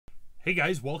Hey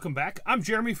guys, welcome back. I'm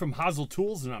Jeremy from Haasl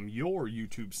Tools and I'm your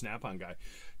YouTube Snap-on guy.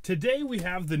 Today we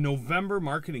have the November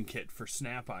marketing kit for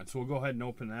Snap-on. So we'll go ahead and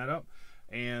open that up.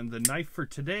 And the knife for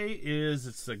today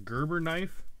it's a Gerber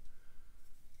knife.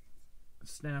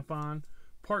 Snap-on.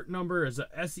 Part number is a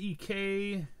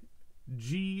SEKG80ANKK.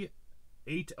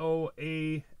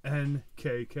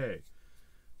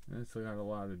 It's got a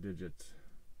lot of digits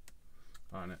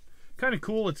on it. Kind of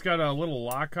cool. It's got a little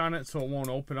lock on it so it won't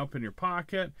open up in your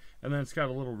pocket, and then it's got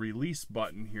a little release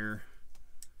button here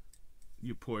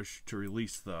you push to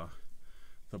release the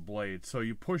blade. So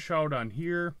you push out on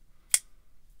here,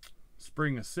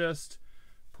 spring assist,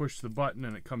 push the button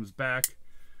and it comes back.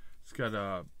 It's got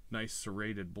a nice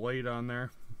serrated blade on there.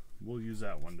 We'll use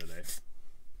that one today.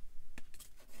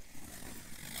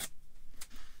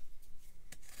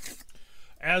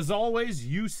 As always,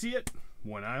 you see it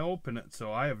when I open it,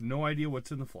 so I have no idea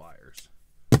what's in the flyers.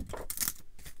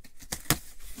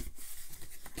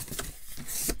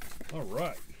 All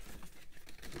right.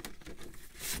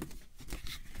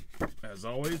 As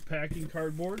always, packing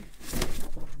cardboard.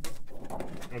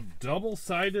 A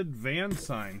double-sided van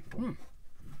sign.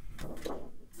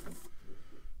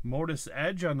 Modus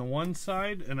Edge on the one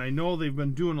side, and I know they've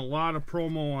been doing a lot of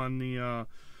promo on the,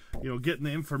 getting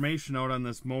the information out on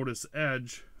this Modus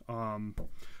Edge.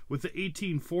 With the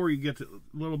 18.4, you get a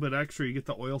little bit extra. You get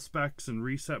the oil specs and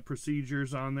reset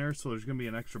procedures on there, so there's going to be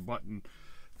an extra button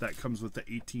that comes with the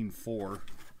 18.4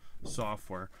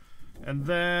 software. And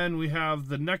then we have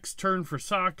the next turn for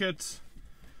sockets.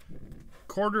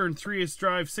 1/4 and 3/8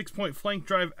 drive, 6-point flank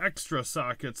drive extra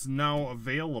sockets now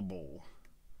available.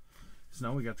 So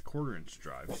now we got the 1/4 inch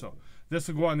drive. So this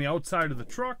will go on the outside of the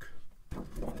truck.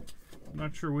 I'm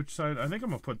not sure which side. I think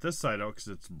I'm going to put this side out because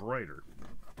it's brighter.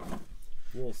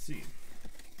 We'll see.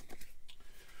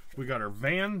 We got our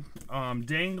van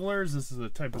danglers. This is the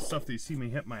type of stuff that you see me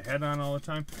hit my head on all the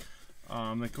time.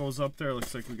 That goes up there.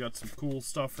 Looks like we got some cool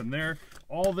stuff in there.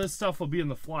 All this stuff will be in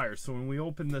the flyer. So when we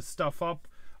open this stuff up,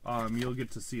 you'll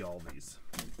get to see all these.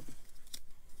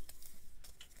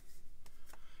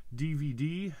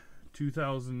 DVD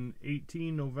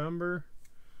 2018 November.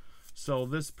 So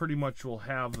this pretty much will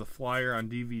have the flyer on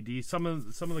DVD. Some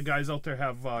of the guys out there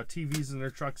have TVs in their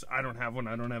trucks. I don't have one.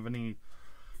 I don't have any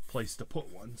place to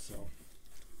put one. So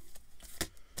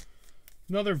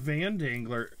another van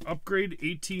dangler, upgrade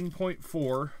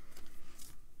 18.4.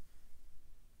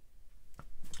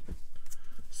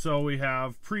 So we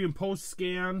have pre and post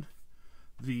scan,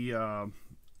 the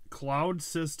cloud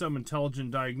system,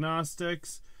 intelligent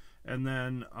diagnostics. And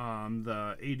then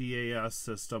the ADAS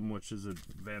system, which is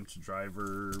Advanced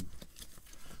Driver,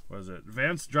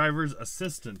 Advanced Driver's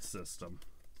Assistance System.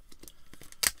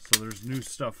 So there's new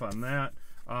stuff on that.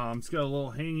 It's got a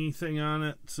little hangy thing on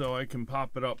it, so I can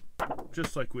pop it up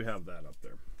just like we have that up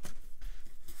there.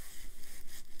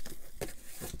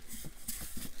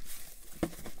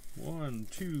 One,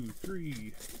 two,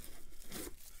 three,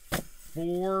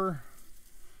 4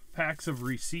 packs of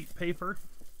receipt paper.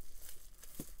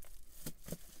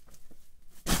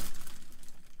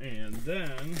 And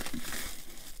then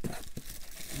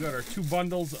we got our 2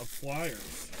 bundles of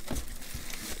flyers.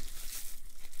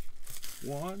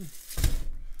 1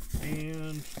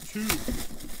 and 2.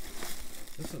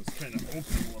 This one's kind of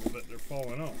open a little bit. They're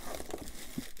falling out.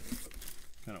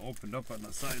 Kind of opened up on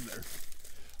the side there.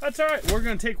 That's all right. We're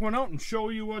going to take one out and show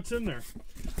you what's in there.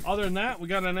 Other than that, we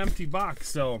got an empty box.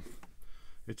 So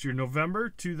it's your November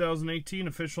 2018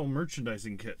 official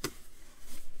merchandising kit.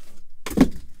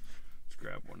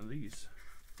 Grab one of these.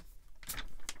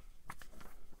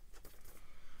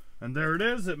 And there it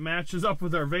is. It matches up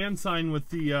with our van sign with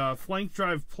the Flank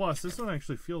Drive Plus. This one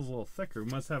actually feels a little thicker. We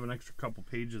must have an extra couple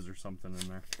pages or something in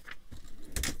there.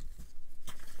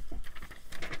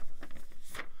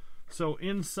 So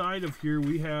inside of here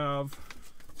we have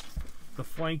the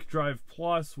Flank Drive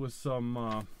Plus with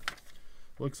some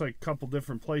looks like a couple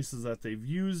different places that they've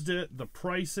used it, the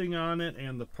pricing on it,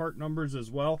 and the part numbers as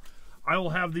well. I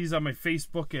will have these on my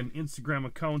Facebook and Instagram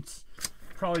accounts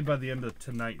probably by the end of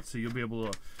tonight, so you'll be able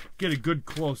to get a good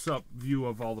close-up view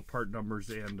of all the part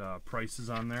numbers and prices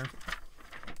on there.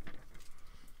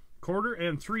 1/4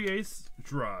 and 3/8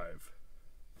 drive.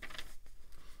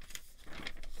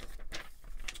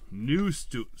 New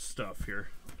stuff here.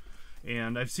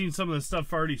 And I've seen some of the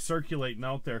stuff already circulating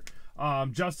out there.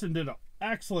 Justin did an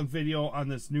excellent video on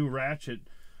this new ratchet.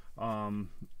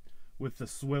 With the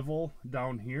swivel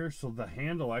down here, so the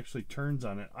handle actually turns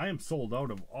on it. I am sold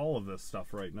out of all of this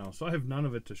stuff right now, so I have none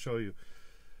of it to show you.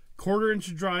 1/4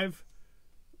 inch drive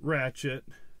ratchet.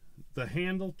 The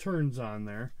handle turns on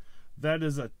there. That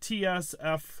is a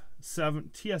TSLF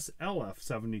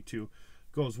 72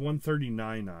 Goes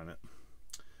 $139 on it.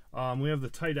 We have the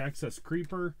tight access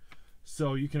creeper,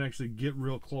 so you can actually get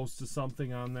real close to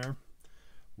something on there.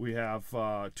 We have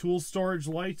tool storage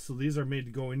lights, so these are made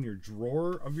to go in your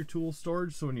drawer of your tool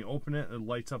storage, so when you open it, it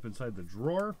lights up inside the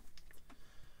drawer.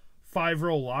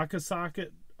 5-row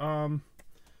lock-a-socket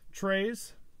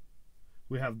trays.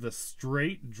 We have the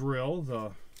straight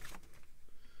drill,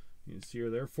 you can see her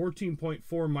there,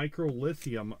 14.4 micro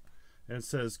lithium, and it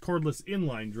says cordless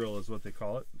inline drill is what they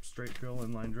call it. Straight drill,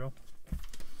 inline drill.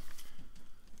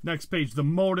 Next page, the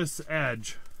Modus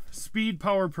Edge, speed,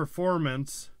 power,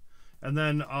 performance. And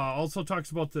then also talks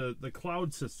about the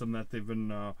cloud system that they've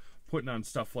been putting on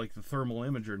stuff like the thermal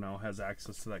imager now has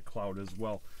access to that cloud as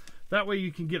well. That way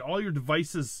you can get all your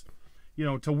devices, you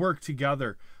know, to work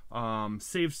together.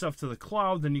 Save stuff to the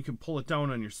cloud, then you can pull it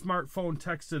down on your smartphone,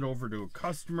 text it over to a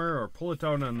customer, or pull it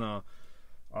down on the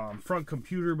front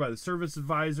computer by the service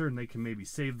advisor, and they can maybe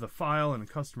save the file in a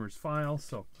customer's file.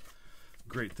 So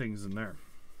great things in there.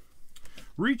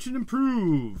 Reach and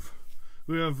improve.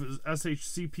 We have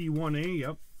SHCP1A,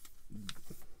 yep,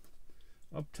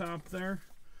 up top there.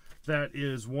 That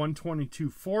is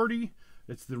 $122.40.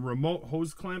 It's the remote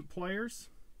hose clamp pliers.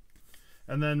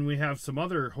 And then we have some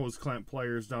other hose clamp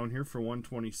pliers down here for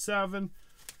 $127.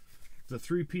 The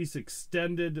 3-piece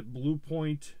extended Blue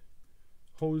Point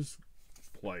hose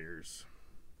pliers,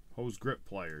 hose grip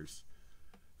pliers,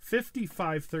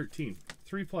 $55.13.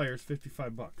 3 pliers,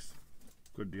 $55.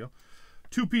 Good deal.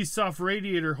 2-piece soft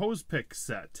radiator hose pick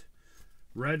set,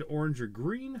 red, orange, or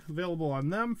green, available on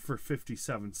them for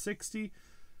 $57.60.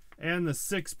 And the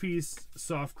 6-piece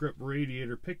soft grip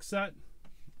radiator pick set,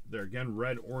 there again,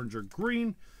 red, orange, or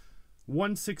green,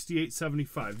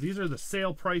 $168.75. These are the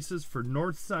sale prices for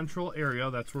North Central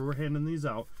area. That's where we're handing these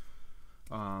out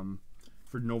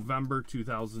for November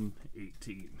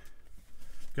 2018.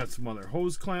 Got some other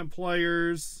hose clamp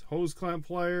pliers, hose clamp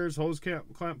pliers, hose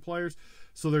clamp pliers.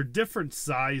 So they're different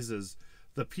sizes.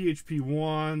 The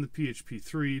PHP1, the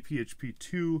PHP3,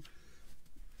 PHP2.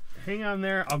 Hang on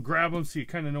there. I'll grab them so you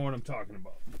kind of know what I'm talking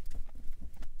about.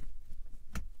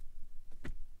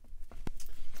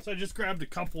 So I just grabbed a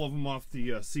couple of them off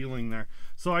the ceiling there.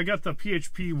 So I got the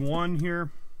PHP1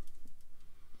 here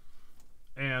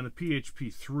and the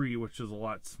PHP3, which is a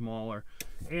lot smaller.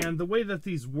 And the way that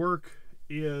these work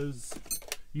is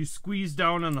you squeeze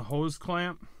down on the hose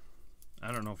clamp.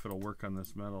 I don't know if it'll work on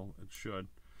this metal. It should.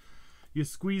 You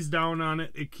squeeze down on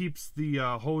it. It keeps the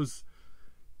hose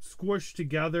squished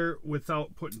together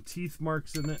without putting teeth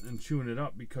marks in it and chewing it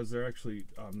up, because they're actually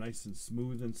nice and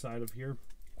smooth inside of here.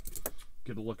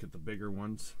 Get a look at the bigger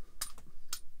ones.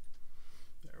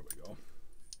 There we go.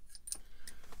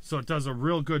 So it does a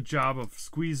real good job of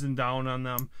squeezing down on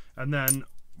them, and then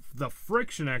the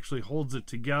friction actually holds it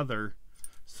together,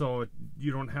 so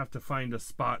you don't have to find a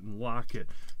spot and lock it.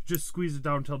 Just squeeze it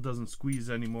down until it doesn't squeeze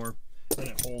anymore, and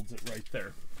it holds it right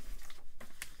there.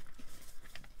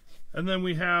 And then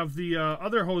we have the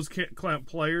other hose clamp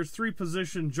pliers.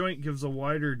 3-position joint gives a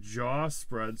wider jaw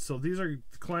spread. So these are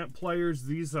clamp pliers.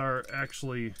 These are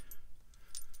actually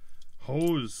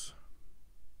hose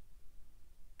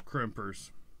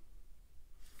crimpers.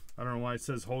 I don't know why it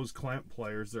says hose clamp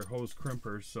pliers. They're hose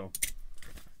crimpers, so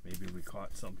maybe we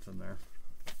caught something there.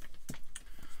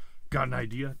 Got an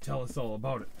idea? Tell us all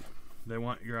about it. They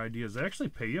want your ideas. They actually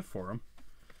pay you for them.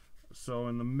 So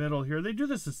in the middle here, they do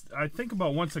this, I think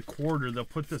about once a quarter. They'll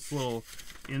put this little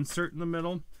insert in the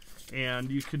middle,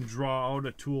 and you can draw out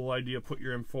a tool idea, put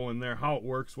your info in there, how it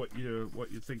works, what you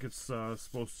think it's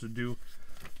supposed to do,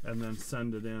 and then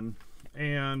send it in.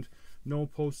 And no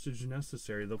postage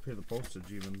necessary. They'll pay the postage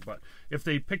even. But if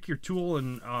they pick your tool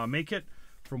and make it,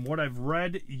 from what I've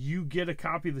read, you get a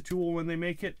copy of the tool when they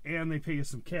make it, and they pay you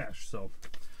some cash. So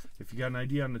if you got an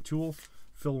idea on the tool,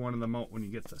 fill one of them out when you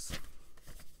get this.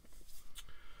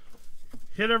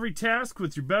 Hit every task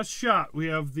with your best shot. We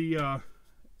have the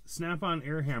Snap-on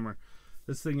air hammer.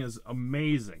 This thing is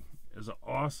amazing. It's an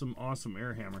awesome, awesome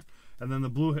air hammer. And then the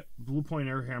Blue Point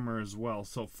air hammer as well.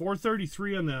 So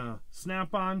 $433 on the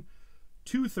Snap-on,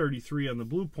 $233 on the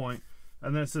Blue Point,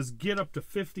 and then it says get up to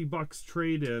 $50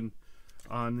 trade-in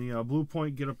on the Blue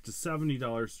Point. Get up to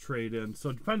 $70 trade-in. So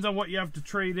it depends on what you have to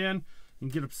trade in,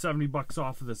 and get up $70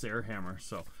 off of this air hammer.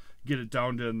 So get it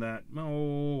down to that,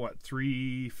 what,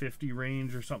 $350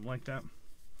 range or something like that.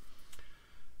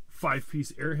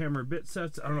 5-piece air hammer bit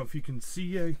sets. I don't know if you can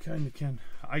see. I kind of can.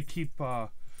 I keep all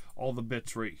the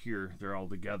bits right here. They're all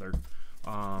together.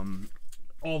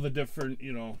 All the different,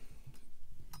 you know.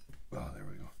 Oh, there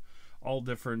we go. All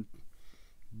different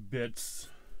bits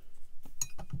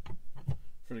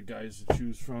for the guys to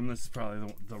choose from. This is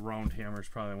probably the round hammer is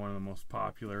probably one of the most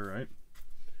popular, right?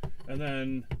 And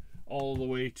then all the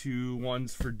way to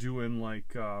ones for doing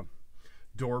like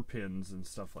door pins and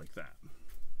stuff like that.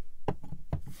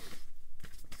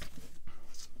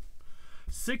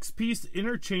 6-piece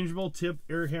interchangeable tip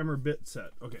air hammer bit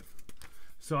set. Okay,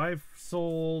 so I've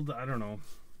sold, I don't know,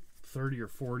 30 or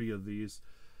 40 of these.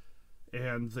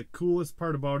 And the coolest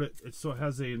part about it, it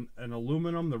has an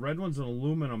aluminum, the red one's an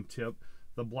aluminum tip,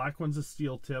 the black one's a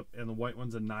steel tip, and the white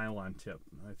one's a nylon tip.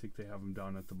 I think they have them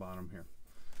down at the bottom here.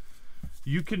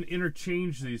 You can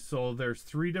interchange these, so there's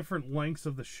 3 different lengths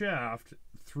of the shaft,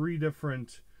 3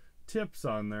 different tips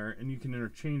on there, and you can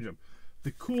interchange them.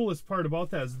 The coolest part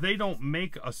about that is they don't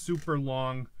make a super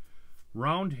long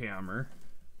round hammer.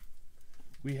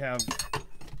 We have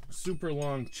super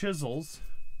long chisels,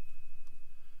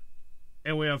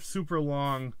 and we have super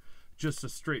long just a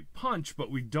straight punch, but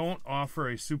we don't offer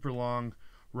a super long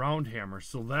round hammer.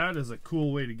 So that is a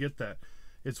cool way to get that.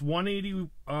 It's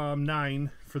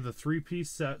 $189 for the 3-piece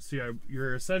set, so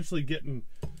you're essentially getting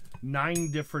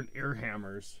 9 different air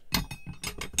hammers.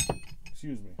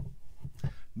 Excuse me.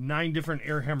 9 different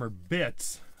air hammer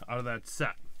bits out of that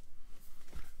set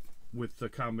with the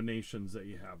combinations that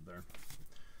you have there.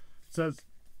 It says,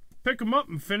 pick them up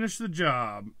and finish the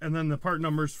job. And then the part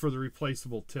numbers for the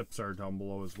replaceable tips are down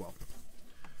below as well.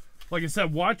 Like I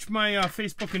said, watch my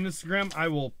Facebook and Instagram. I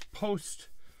will post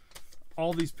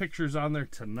all these pictures on there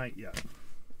tonight yet.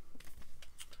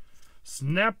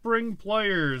 Snap ring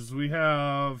pliers. We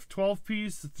have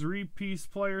 12-piece, 3-piece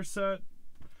plier set,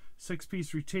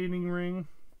 6-piece retaining ring.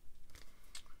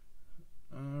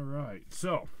 All right,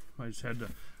 so I just had to,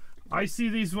 I see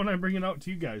these when I bring it out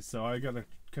to you guys, so I gotta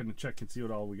kind of check and see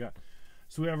what all we got.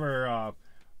 So we have our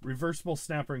reversible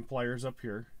snap ring pliers up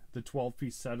here, the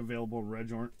 12-piece set available in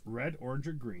red, orange,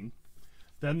 or green.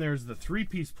 Then there's the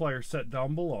 3-piece plier set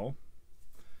down below.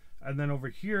 And then over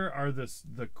here are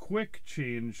the quick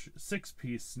change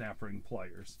 6-piece snap ring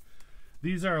pliers.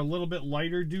 These are a little bit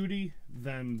lighter duty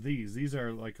than these. These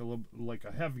are like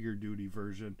a heavier duty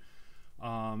version.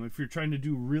 If you're trying to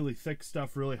do really thick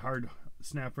stuff, really hard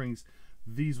snap rings,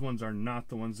 these ones are not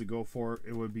the ones to go for.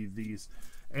 It would be these.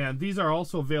 And these are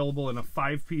also available in a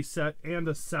 5-piece set and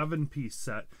a 7-piece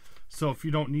set. So if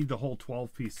you don't need the whole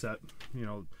 12-piece set, you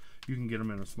know, you can get them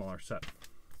in a smaller set.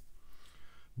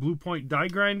 Blue point die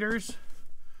grinders,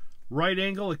 right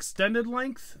angle extended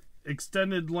length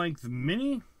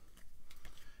mini,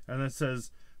 and it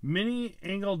says mini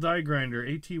angle die grinder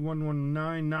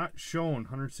AT119 not shown,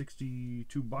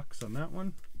 162 bucks on that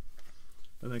one,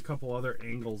 and then a couple other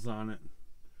angles on it.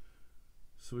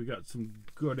 So we got some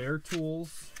good air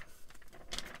tools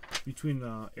between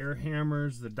the air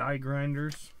hammers, the die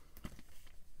grinders,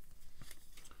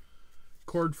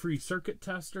 cord-free circuit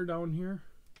tester down here.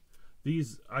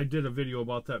 These, I did a video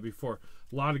about that before.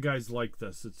 A lot of guys like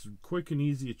this. It's quick and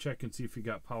easy to check and see if you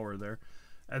got power there.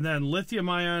 And then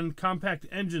lithium-ion compact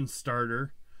engine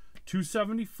starter,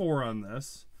 $274 on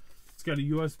this. It's got a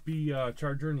USB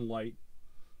charger and light.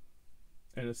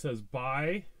 And it says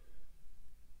buy,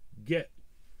 get.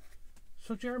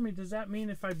 So Jeremy, does that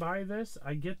mean if I buy this,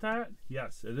 I get that?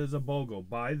 Yes, it is a BOGO.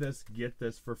 Buy this, get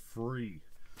this for free.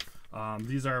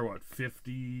 These are what,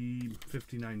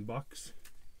 59 bucks?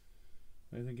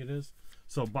 I think it is.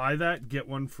 So buy that, get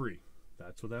one free.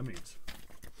 That's what that means.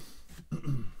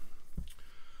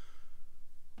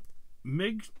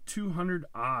 MiG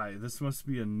 200i. This must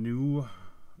be a new,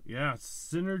 yeah,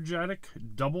 synergetic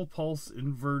double pulse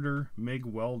inverter MiG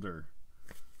welder.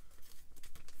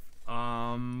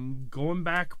 Going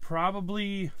back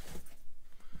probably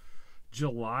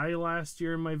July last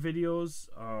year in my videos,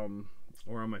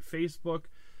 or on my Facebook,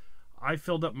 I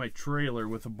filled up my trailer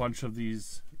with a bunch of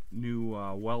these new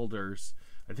welders.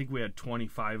 I think we had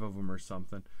 25 of them or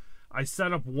something. I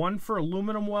set up one for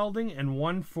aluminum welding and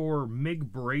one for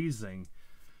MIG brazing.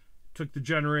 Took the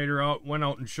generator out, went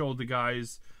out and showed the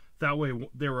guys. That way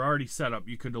they were already set up.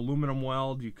 You could aluminum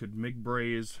weld, you could MIG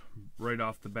braze right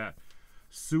off the bat.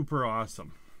 Super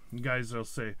awesome. You guys will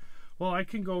say, well, I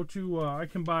can go to, I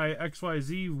can buy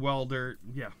XYZ welder.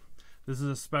 Yeah, this is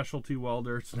a specialty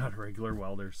welder. It's not a regular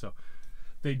welder. So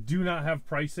they do not have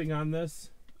pricing on this.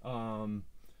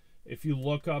 If you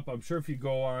look up, I'm sure if you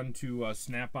go on to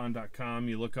snap-on.com,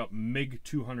 you look up MiG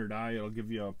 200i, it'll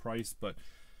give you a price, but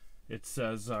it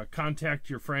says contact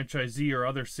your franchisee or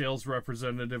other sales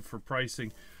representative for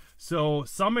pricing. So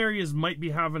some areas might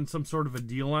be having some sort of a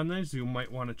deal on this. You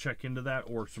might want to check into that,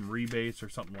 or some rebates or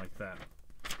something like that.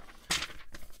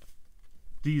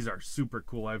 These are super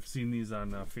cool. I've seen these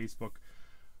on Facebook.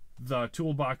 The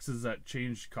toolboxes that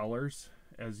change colors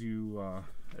as you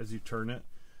turn it.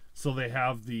 So they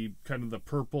have the kind of the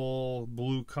purple,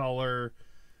 blue color,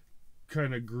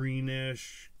 kind of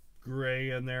greenish gray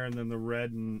in there, and then the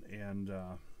red and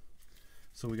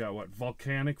so we got what?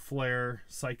 Volcanic Flare,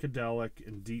 Psychedelic,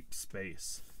 and Deep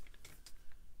Space.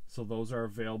 So those are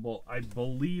available, I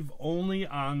believe, only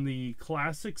on the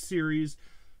Classic Series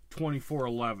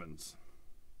 2411s.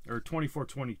 Or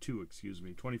 2422, excuse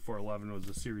me. 2411 was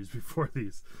the series before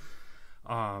these.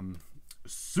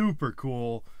 Super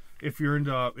cool. If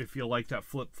you like that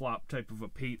flip-flop type of a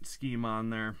paint scheme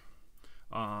on there.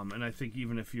 And I think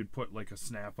even if you'd put like a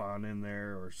snap-on in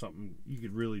there or something, you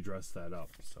could really dress that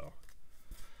up. So,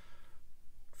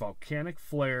 Volcanic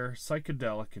Flare,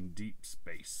 Psychedelic, and Deep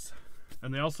Space.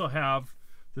 And they also have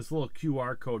this little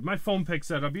QR code. My phone picks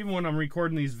that up. Even when I'm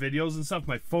recording these videos and stuff,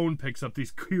 my phone picks up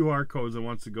these QR codes and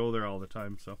wants to go there all the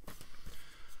time. So,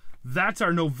 that's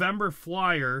our November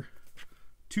flyer,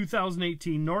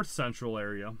 2018 North Central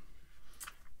area.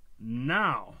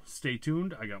 Now, stay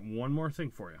tuned. I got one more thing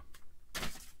for you.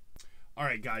 All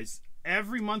right, guys.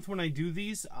 Every month when I do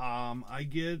these, I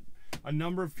get a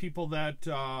number of people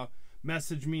that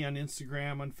message me on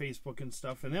Instagram, on Facebook, and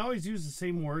stuff, and they always use the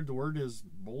same word. The word is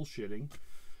bullshitting,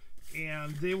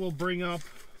 and they will bring up.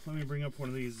 Let me bring up one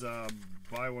of these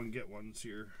buy one get ones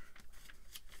here.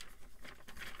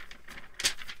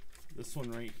 This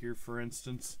one right here, for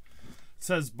instance, it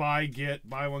says buy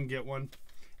one get one.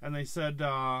 And they said,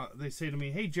 they say to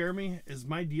me, "Hey, Jeremy, is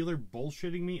my dealer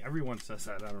bullshitting me?" Everyone says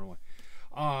that. I don't know why.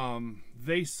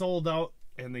 They sold out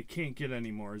and they can't get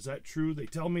any more. Is that true? They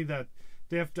tell me that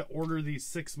they have to order these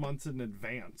 6 months in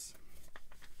advance.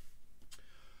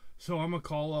 So I'm going to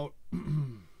call out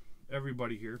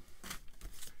everybody here.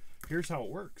 Here's how it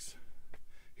works.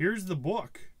 Here's the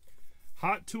book,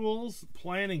 Hot Tools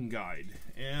Planning Guide.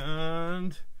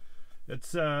 And it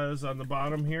says on the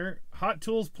bottom here, Hot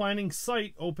Tools Planning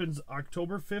site opens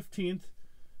October 15th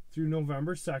through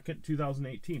November 2nd,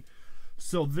 2018.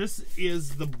 So this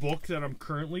is the book that I'm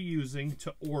currently using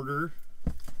to order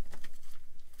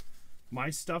my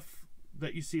stuff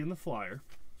that you see in the flyer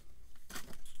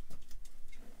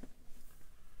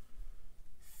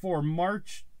for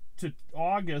March to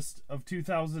August of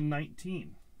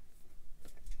 2019.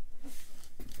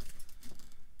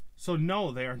 So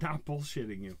no, they are not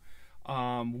bullshitting you.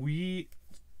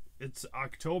 It's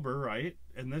October, right?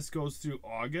 And this goes through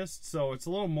August, so it's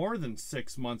a little more than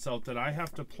 6 months out that I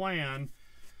have to plan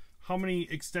how many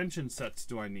extension sets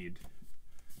do I need?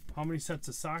 How many sets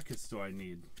of sockets do I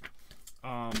need?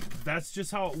 That's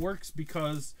just how it works,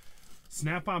 because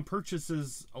Snap-on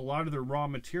purchases a lot of their raw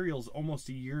materials almost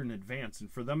a year in advance, and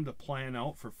for them to plan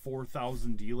out for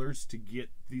 4,000 dealers to get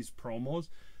these promos,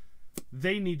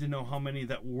 they need to know how many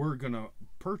that we're gonna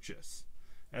purchase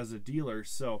as a dealer.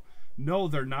 So no,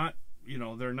 they're not,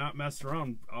 they're not messing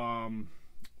around.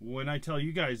 When I tell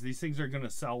you guys these things are going to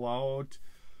sell out,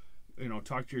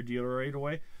 talk to your dealer right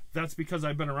away, that's because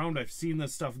I've been around. I've seen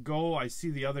this stuff go. I see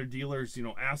the other dealers,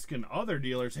 asking other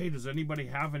dealers, "Hey, does anybody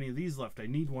have any of these left? I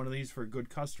need one of these for a good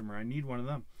customer. I need one of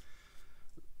them."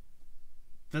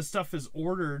 This stuff is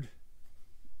ordered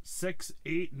 6,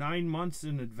 8, 9 months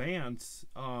in advance.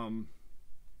 And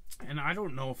I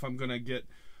don't know if I'm going to get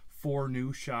 4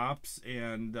 new shops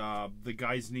and the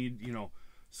guys need,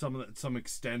 some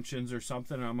extensions or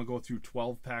something, and I'm going to go through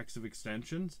 12 packs of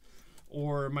extensions,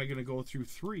 or am I going to go through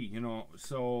 3,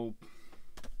 so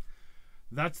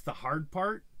that's the hard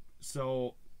part.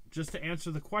 So just to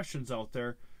answer the questions out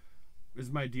there,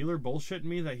 is my dealer bullshitting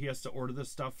me that he has to order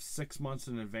this stuff 6 months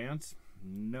in advance?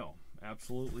 No,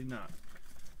 absolutely not.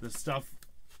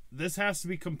 This has to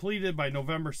be completed by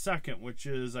November 2nd, which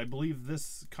is, I believe,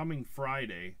 this coming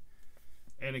Friday.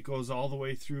 And it goes all the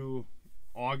way through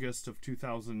August of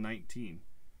 2019.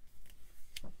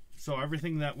 So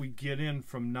everything that we get in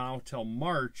from now till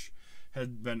March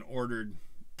had been ordered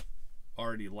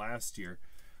already last year.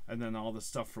 And then all the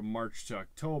stuff from March to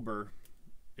October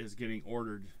is getting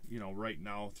ordered, right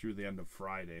now through the end of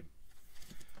Friday.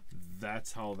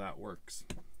 That's how that works.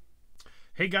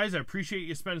 Hey guys, I appreciate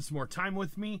you spending some more time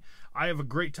with me. I have a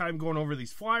great time going over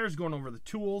these flyers, going over the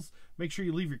tools. Make sure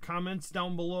you leave your comments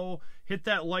down below. Hit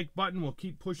that like button. We'll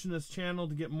keep pushing this channel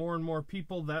to get more and more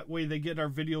people. That way they get our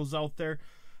videos out there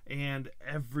and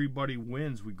everybody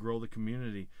wins. We grow the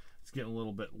community. It's getting a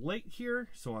little bit late here.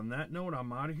 So on that note,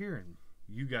 I'm out of here, and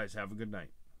you guys have a good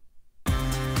night.